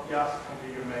 It's not just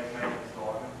configure, make,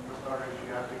 install. For starters,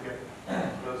 you have to get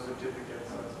those certificates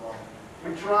and so on.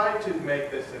 We try to make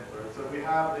this simpler. So we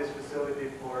have this facility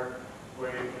for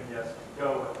where you can just go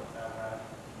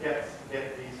and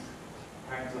get these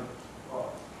kinds of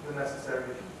the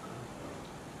necessary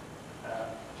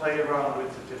play around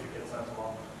with certificates and so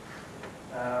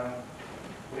on.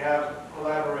 We have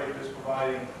collaborators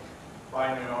providing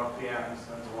binary RPMs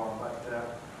and so on, but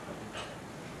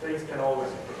things can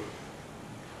always improve.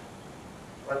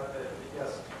 But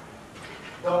yes,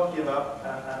 don't give up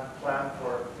and plan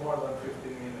for more than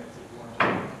 15 minutes if you want to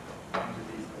get into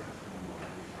these things.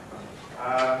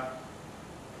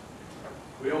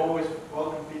 We always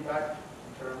welcome feedback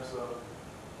in terms of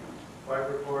bug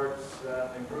reports,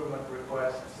 improvement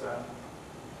requests, and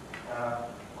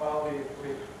well,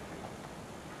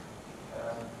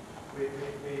 we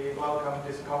welcome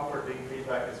discomforting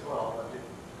feedback as well, but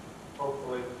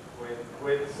hopefully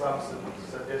with some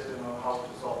suggestion on how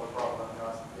to solve the problem,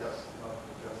 not just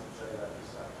say that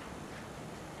yourself.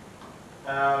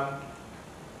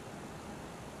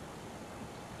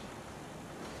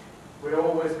 We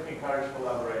always encourage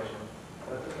collaboration.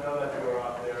 Let us know that you are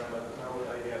out there and let us know what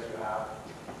ideas you have.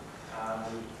 And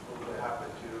we'll be happy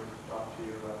to talk to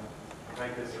you and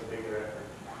make this a bigger effort.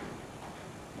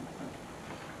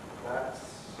 That's,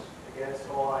 I guess,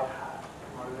 all I have.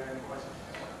 Are there any questions?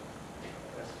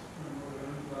 Yes.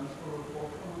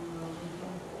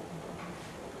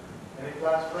 Any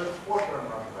plans for the fourth term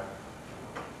runway?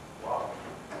 Wow.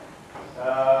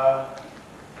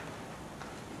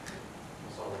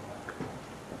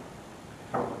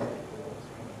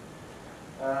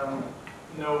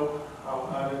 No,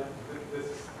 this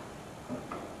is.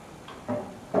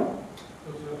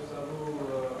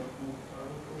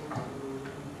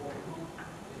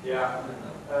 Yeah.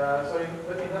 So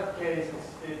in that case,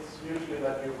 it's usually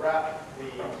that you wrap the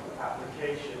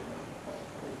application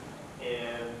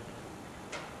in.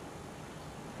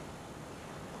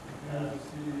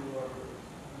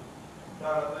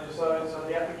 So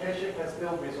the application can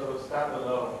still be sort of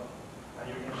standalone, and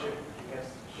you can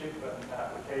ship an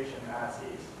application as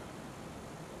is.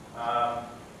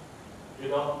 You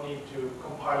don't need to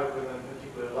compile it within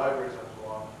particular libraries and so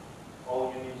on.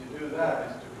 All you need to do then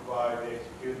is to provide the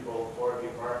executable for the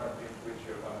environment in which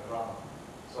you're going to run.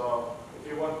 So if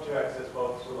you want to access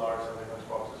both Solaris and Linux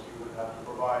boxes, you would have to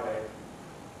provide a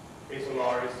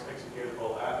Solaris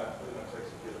executable and a Linux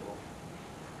executable.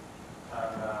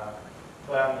 And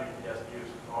then you can just use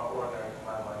ordinary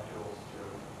command line tools to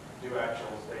do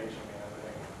actual staging and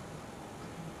everything.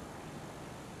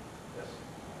 Yes?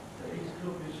 Is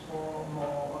Globus for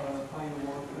more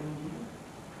firewall friendly?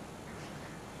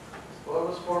 Well, it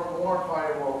was for more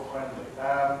firewall friendly.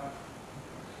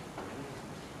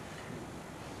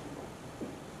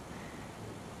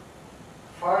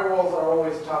 Firewalls are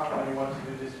always tough when you want to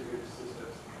do distributed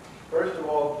systems. First of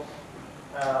all,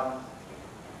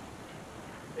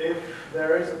 if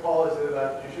there is a policy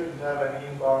that you shouldn't have any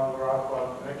inbound or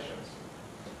outbound connections,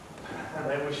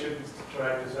 then we shouldn't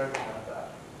try to circumvent that.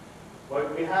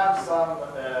 But we have some,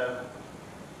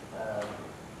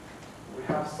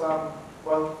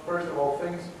 well, first of all,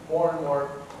 more and more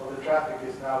of the traffic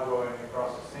is now going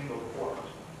across a single port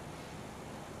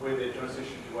with the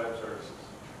transition to web services.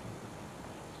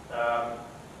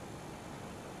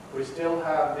 We still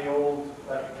have the old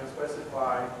that you can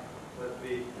specify that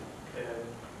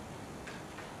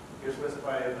you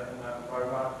specify an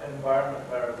environment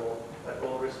variable that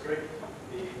will restrict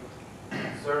the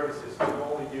services to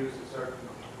only use a certain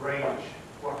range,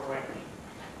 port range,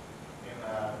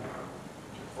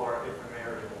 for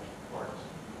ephemeral ports.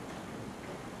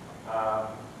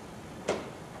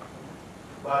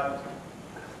 But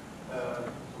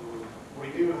we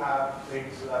do have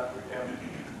things that we can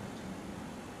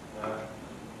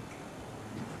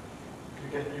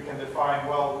you can define.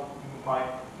 Well, my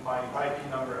IP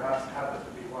number happens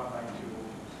to be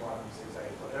 192.168,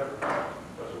 whatever,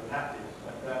 because we're happy,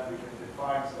 and then we can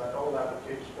define so that all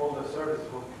applications, all the services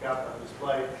will pick up and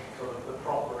display sort of the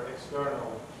proper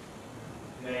external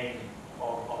name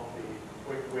of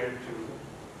where to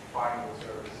find the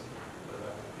service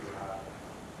that you have,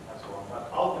 and so on. But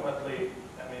ultimately,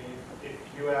 I mean, if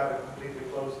you have a completely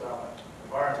closed down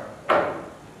environment,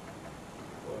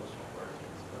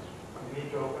 you need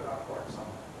to open up ports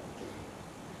somewhere.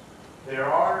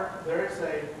 There is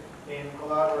in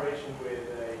collaboration with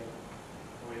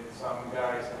some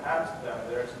guys in Amsterdam,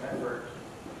 there's an effort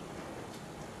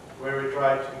where we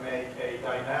try to make a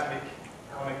dynamic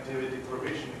connectivity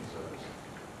provisioning service,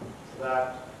 so that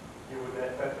you would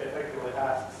effectively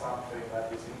ask something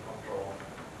that is in control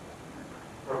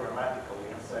programmatically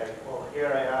and say, well, here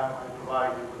I am, I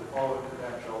provide you with the following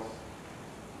credentials,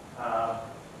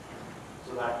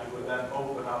 so that you would then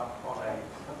open up on a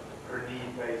per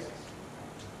need basis.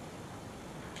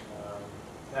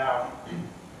 Now,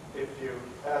 if you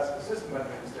ask the system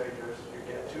administrators, you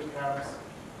get two camps.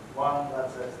 One that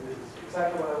says this is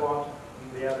exactly what I want,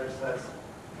 and the other says,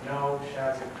 no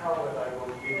chance in hell that I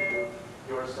will give you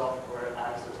your software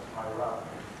access to my router.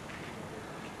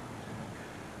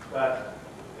 But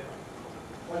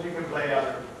well, you can play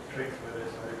other tricks with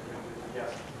this, or you can do,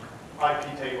 yes, IP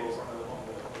tables on the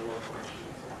workbench.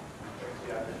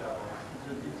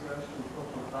 The difference to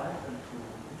prototype and to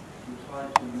try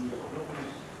to use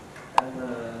Globus and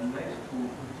next to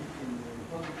put it in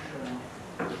production.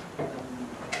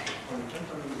 For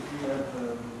example, we have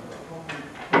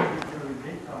proprietary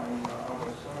data in our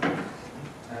service,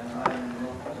 and I'm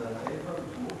not able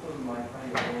to open my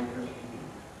firewall just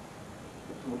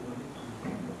to open it.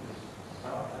 I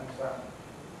understand.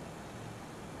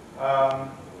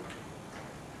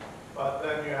 But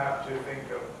then you have to think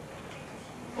of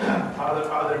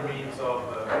other means of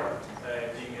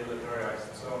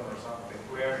demilitarized zone or something,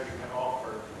 where you can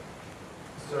offer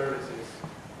services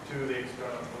to the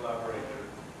external collaborator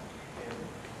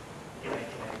in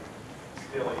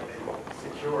still a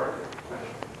secure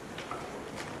fashion.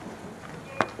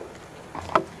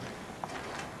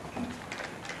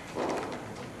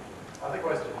 Other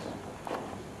questions?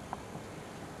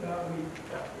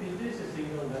 Is this a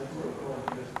single network or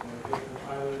just different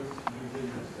islands using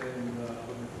the same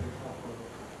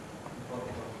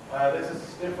protocol? This is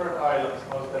different islands,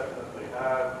 most definitely.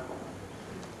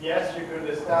 Yes, you could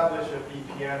establish a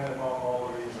VPN among all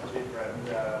of these different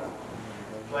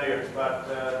players, but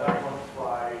that won't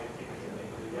fly in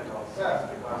the general sense,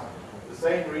 because the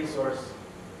same resource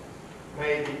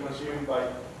may be consumed by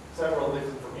several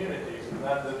different communities, and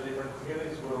then the different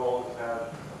communities would always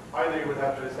have, either you would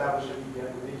have to establish a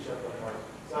VPN with each of them, or,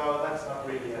 so that's not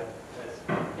really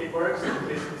it works in a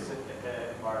business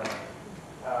environment,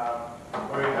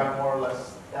 where you have more or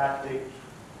less static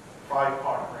 5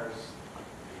 partners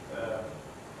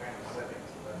kind of settings.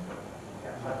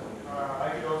 I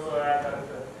could also add that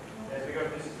because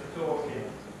this is a toolkit,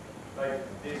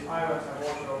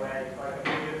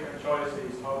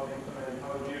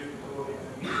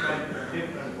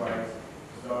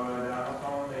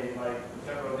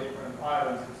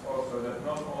 items is also that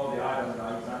not all the items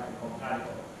are exactly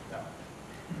compatible.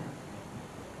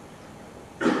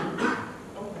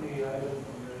 How many items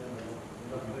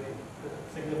are very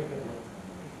significant?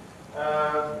 I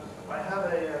have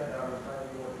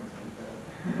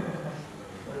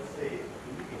let's see.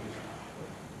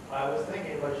 I was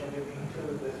thinking about should you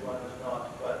include this one or not,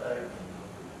 but I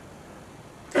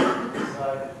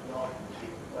decided not to.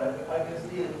 I can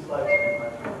steal the slides from my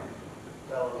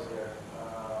fellows here.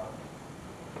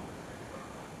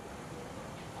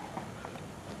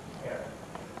 Here.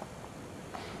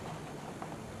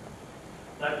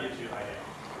 That gives you an idea.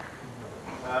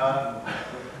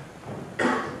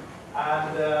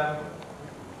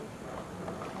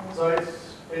 So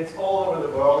it's all over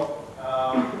the world.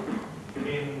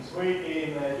 In Sweden,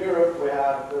 in Europe, we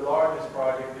have the largest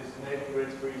project is Native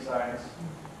Grid Free Science.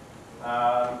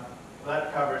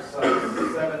 That covers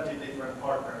some 70 different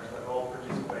partners that all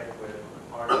participate with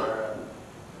hardware.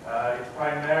 It's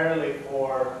primarily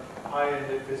for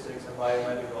high-end physics and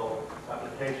biomedical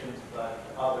applications, but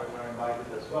others are invited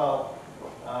as well.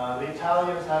 The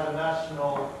Italians have a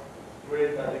national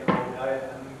grid that they call the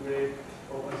IFM grid.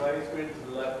 Open Science Grid to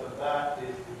the left of that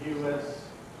is the US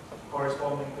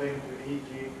corresponding thing to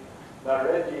Egypt. La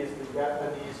Regi is the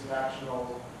Japanese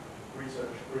National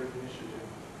Research Grid Initiative.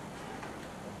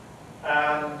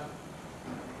 And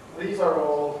these are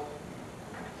all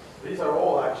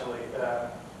actually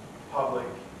public.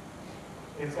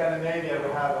 In Scandinavia,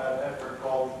 we have an effort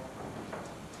called,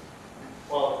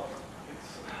 well,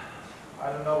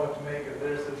 I don't know what to make of.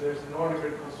 There's an Nordic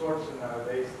Grid consortium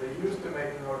nowadays. They used to make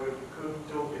an Nordic Grid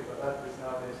toolkit, but that is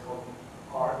nowadays called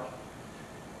ARC.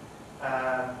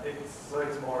 And it's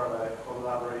more of a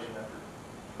collaboration effort.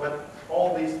 But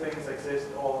all these things exist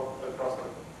all across the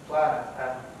planet,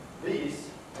 and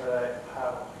these that I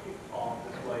have on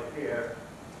display here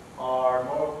are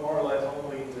more or less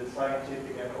only in the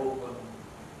scientific and open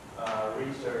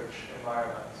research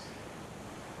environments.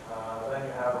 Then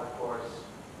you have, of course,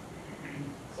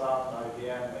 some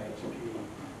IBM, HP,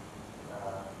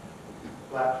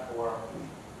 platform,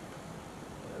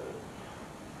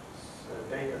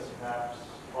 data synapse,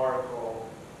 Oracle,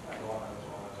 and so on and so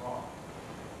on and so on.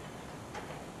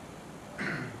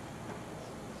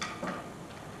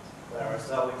 They are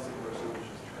selling similar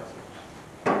solutions to customers.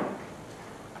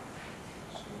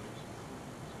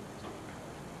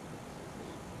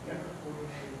 Yeah.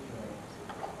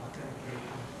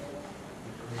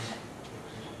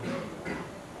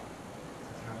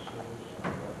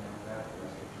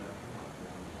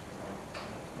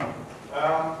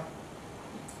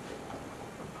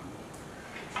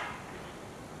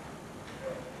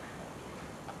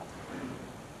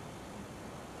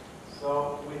 So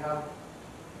we have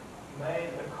made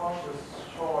a conscious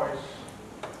choice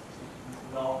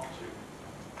not to.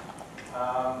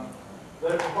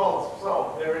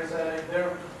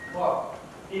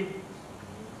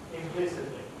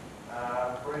 Implicitly.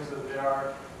 For instance,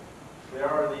 there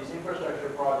are these infrastructure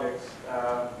projects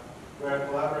where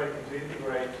collaborating to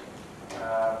integrate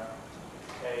a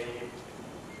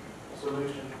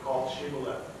solution called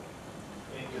Shibboleth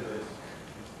into this,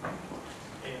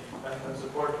 and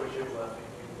support for Shibboleth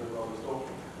in the Globus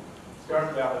token. It's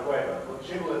currently underway, but what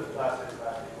Shibboleth does is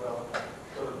that it will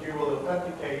you will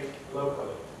authenticate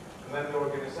locally, and then the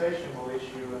organization will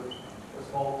issue a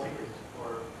small ticket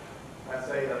and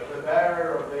say that the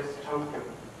bearer of this token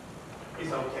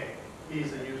is okay.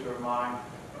 He's a user of mine,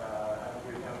 and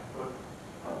we can put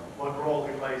what role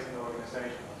he plays in the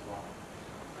organization as well.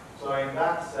 So in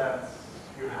that sense,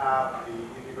 you have the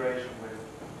integration with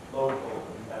local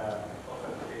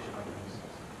authentication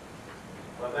mechanisms.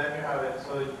 But then you have it,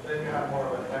 so then you have more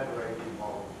of a federated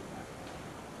model.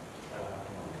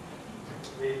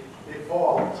 The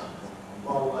default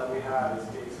model that we have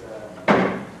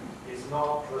is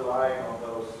not relying on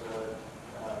those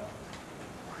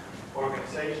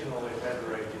organizationally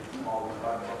federated models,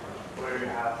 but where you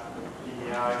have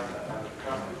DEIs that have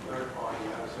trusted third party,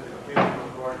 you have a certification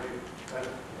authority that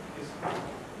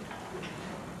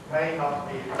may not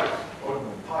be or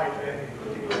tied to any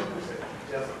particular position,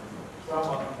 just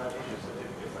someone that issues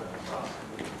certificates that is trusted.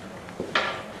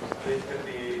 These could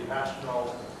be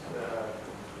national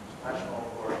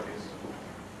authorities.